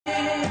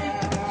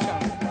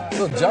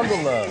little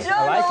jungle love.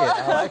 I like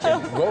it. I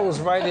like it. Rolls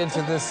right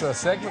into this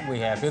segment we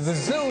have here. The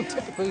zoo,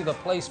 typically the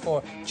place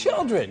for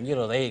children. You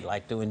know, they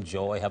like to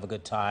enjoy, have a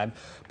good time.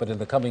 But in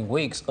the coming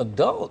weeks,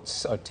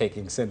 adults are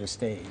taking center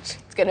stage.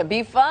 It's going to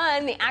be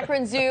fun. The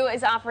Akron Zoo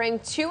is offering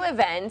 2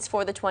 events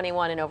for the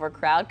 21 and over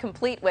crowd,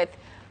 complete with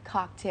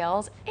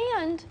cocktails,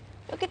 and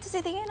you'll get to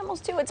see the animals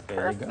too. It's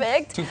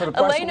perfect. 2 for the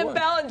price of Elena 1.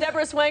 Bell and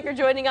Deborah Swank are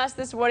joining us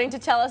this morning to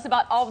tell us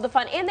about all of the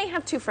fun, and they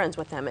have 2 friends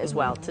with them as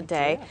well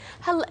today.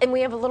 Hello, and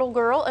we have a little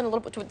girl and a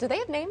little. Do they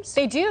have names?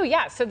 They do,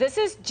 yeah. So this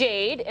is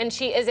Jade, and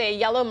she is a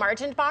yellow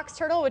margin box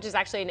turtle, which is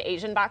actually an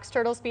Asian box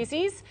turtle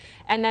species.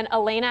 And then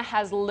Elena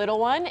has little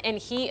one, and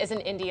he is an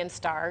Indian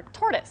star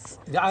tortoise.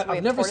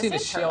 I've never seen a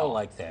shell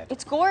like that.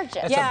 It's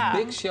gorgeous. That's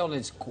a big shell, and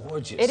it's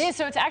gorgeous. It is.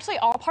 So it's actually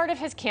all part of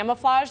his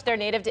camouflage. They're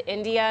native to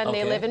India, and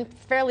they live in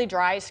fairly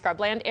dry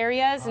scrubland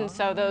areas. And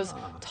so those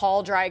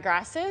tall, dry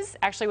grasses,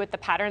 actually with the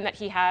pattern that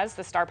he has,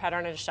 the star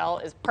pattern in his shell,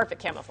 is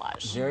perfect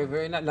camouflage. Very,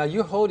 very nice. Now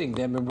you're holding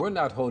them, and we're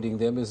not holding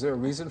them. Is there a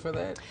reason for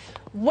that?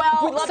 Well,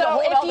 we'd love to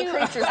hold all the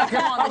creatures that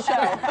come on the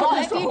show.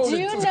 Well, if you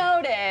do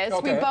notice,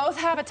 we both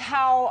have a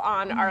towel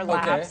on our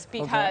laps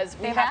because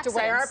we have to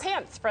wear our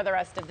pants for the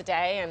rest of the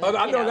day. And,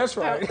 I know that's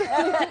right.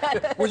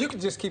 Well, you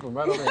can just keep them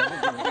right over there.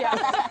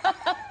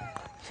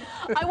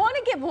 I want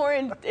to get more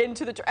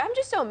into the. I'm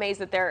just so amazed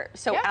that they're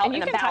so out and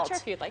you can about. touch her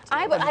if you'd like to.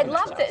 I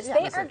love this.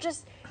 They are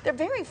just. They're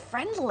very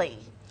friendly.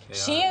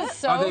 She is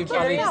so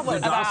curious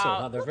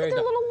about. They're very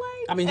their little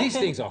legs. I mean, these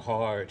things are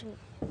hard.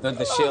 The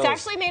shells. It's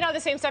actually made out of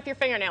the same stuff your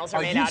fingernails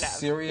are made out of. Are you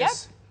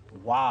serious?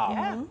 Yep. Wow.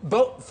 Yeah.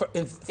 Both for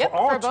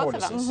all for both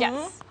tortoises. of them.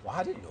 Yes. Wow,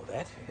 I didn't know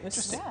that.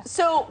 Interesting. Yeah.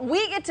 So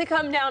we get to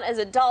come down as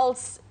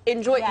adults,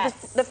 enjoy.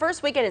 The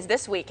first weekend is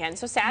this weekend,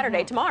 so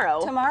Saturday, tomorrow.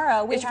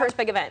 Tomorrow we is your first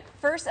big event.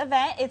 First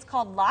event, it's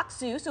called Akron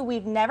Zoo. So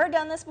we've never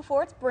done this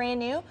before. It's brand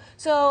new.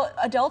 So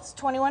adults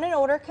 21 and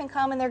older can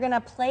come and they're going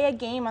to play a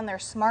game on their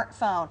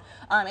smartphone.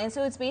 And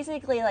so it's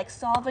basically like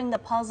solving the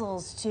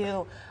puzzles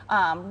to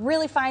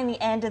really find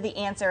the end of the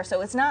answer. So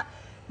it's not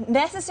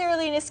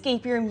necessarily an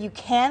escape room. You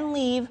can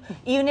leave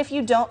even if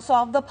you don't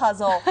solve the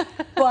puzzle,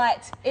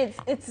 but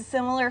it's a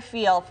similar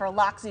feel for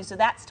Akron Zoo. So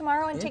that's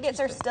tomorrow, and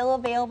tickets are still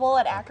available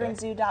at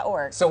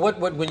akronzoo.org. So what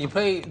when you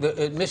pay the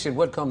admission,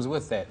 what comes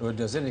with that, or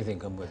does anything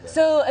come with that?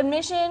 So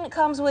admission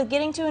comes with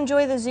getting to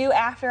enjoy the zoo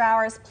after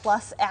hours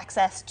plus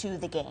access to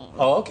the game.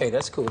 Oh, okay,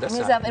 that's cool. That's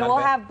And we'll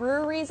have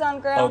breweries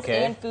on grounds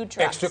and food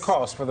trucks. Extra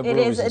cost for the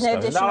breweries. It is an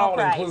additional Not all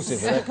price.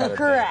 inclusive. That kind of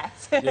Correct.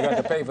 Thing. You got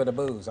to pay for the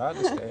booze. I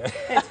understand.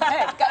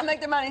 Got to make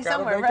their money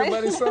somewhere, right?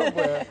 Gotta make the money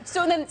somewhere.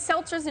 So then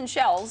seltzers and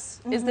shells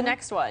is the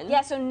next one.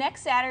 Yeah, so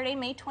next Saturday,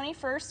 May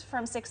 21st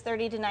from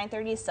 6:30 to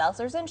 9:30 is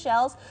Seltzers and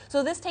Shells.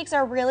 So this takes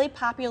our really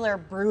popular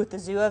Brew at the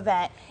Zoo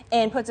event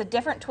and puts a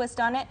different twist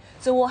on it.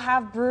 So we'll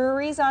have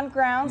breweries on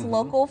grounds,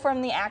 local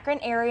from the Akron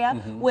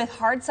area, with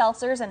hard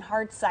seltzers and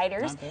hard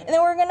ciders. And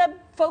then we're going to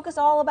focus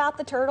all about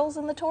the turtles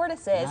and the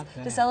tortoises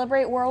to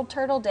celebrate World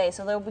Turtle Day.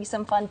 So there'll be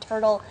some fun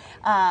turtle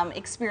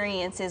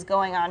experiences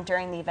going on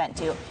during the event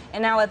too.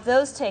 And now with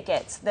those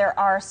tickets, there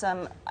are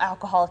some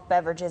alcoholic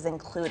beverages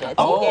included.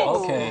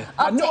 Oh, okay.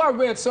 I know I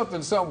read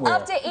something somewhere.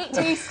 Up to 8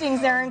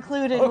 tastings are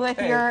included with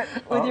your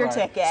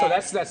ticket. So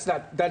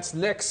that's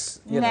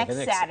next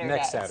Saturday.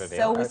 Next Saturday.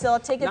 So we still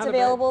have tickets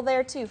available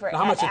there too for. Now,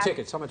 how much are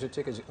tickets? How much are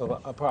tickets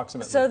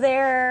approximately? So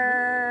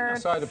they're.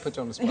 Sorry to put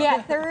you on the spot.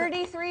 Yeah,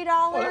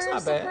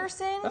 $33 a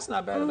person. That's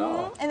not bad at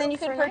all. And then you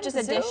can purchase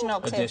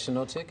additional tickets.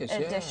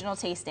 Additional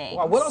tastings.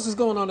 Wow, what else is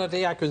going on at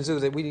the Akron Zoo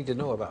that we need to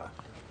know about?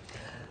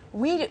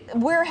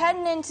 We're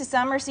heading into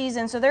summer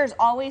season, so there's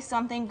always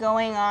something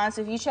going on.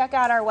 So if you check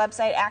out our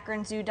website,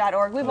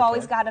 akronzoo.org, we've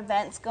always got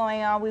events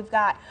going on.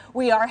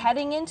 We are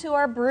heading into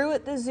our Brew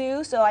at the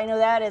Zoo, so I know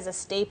that is a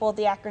staple at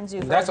the Akron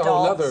Zoo for that's adults. A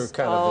whole other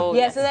kind of.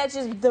 Yeah, so that's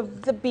just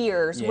the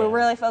beers. Yeah. We're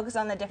really focused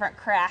on the different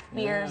craft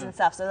beers and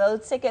stuff. So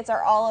those tickets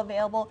are all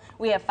available.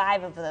 We have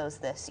 5 of those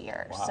this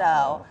year. Wow.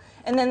 So.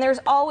 And then there's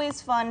always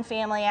fun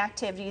family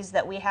activities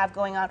that we have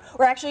going on.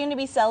 We're actually going to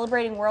be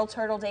celebrating World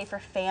Turtle Day for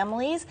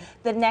families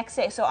the next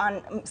day. So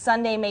on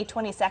Sunday, May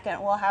 22nd,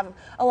 we'll have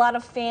a lot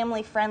of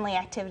family-friendly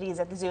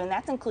activities at the zoo, and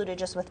that's included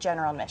just with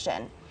general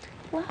admission.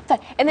 Love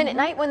that. And then at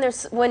night,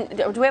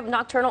 do we have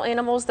nocturnal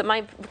animals that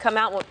might come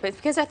out?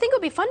 Because I think it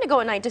would be fun to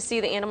go at night to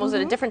see the animals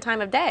at a different time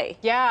of day.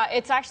 Yeah,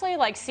 it's actually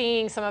like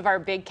seeing some of our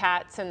big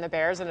cats and the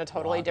bears in a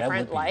totally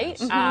different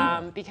light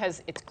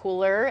because it's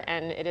cooler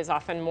and it is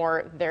often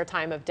more their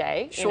time of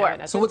day. Sure. You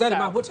know, so with that in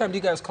mind, what time do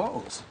you guys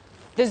close?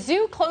 The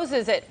zoo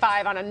closes at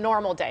 5 on a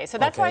normal day, so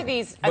that's why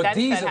these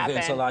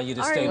events allow you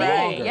to stay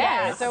longer.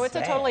 Yeah, so it's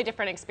a totally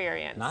different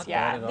experience. Not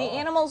bad at all. The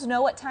animals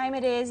know what time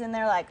it is, and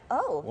they're like,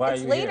 "Oh, Why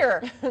it's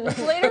later. It's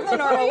later than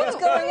normal. What's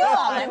going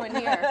on?"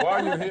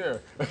 Why are you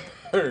here?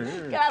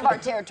 Get out of our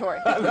territory.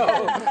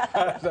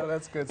 No,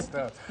 that's good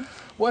stuff.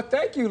 Well,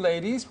 thank you,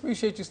 ladies.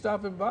 Appreciate you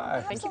stopping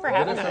by. Thank you for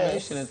having us. Good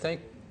information, and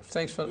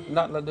thanks for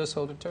not letting us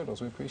hold the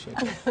turtles. We appreciate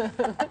it.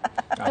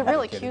 They're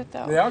really cute,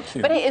 though. They are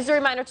cute. But hey, as a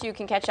reminder, too, you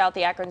can catch out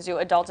the Akron Zoo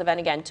Adult event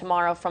again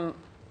tomorrow from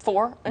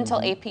 4 until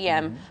 8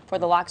 p.m. for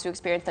the Lock Zoo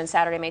experience, then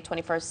Saturday, May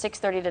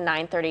 21st, 6:30 to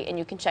 9:30, and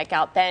you can check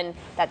out then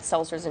that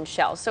Seltzers and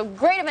Shells. So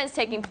great events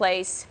taking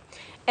place.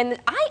 And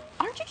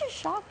aren't you just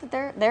shocked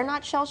that they're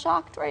not shell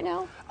shocked right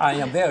now? I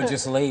am. They're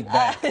just laid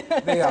back.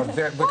 They are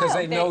very, because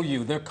they know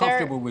you. They're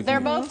comfortable with you. They're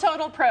both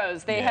total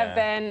pros. They have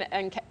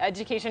been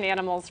education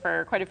animals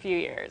for quite a few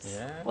years.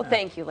 Yeah. Well,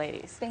 thank you,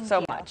 ladies,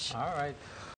 so much. All right.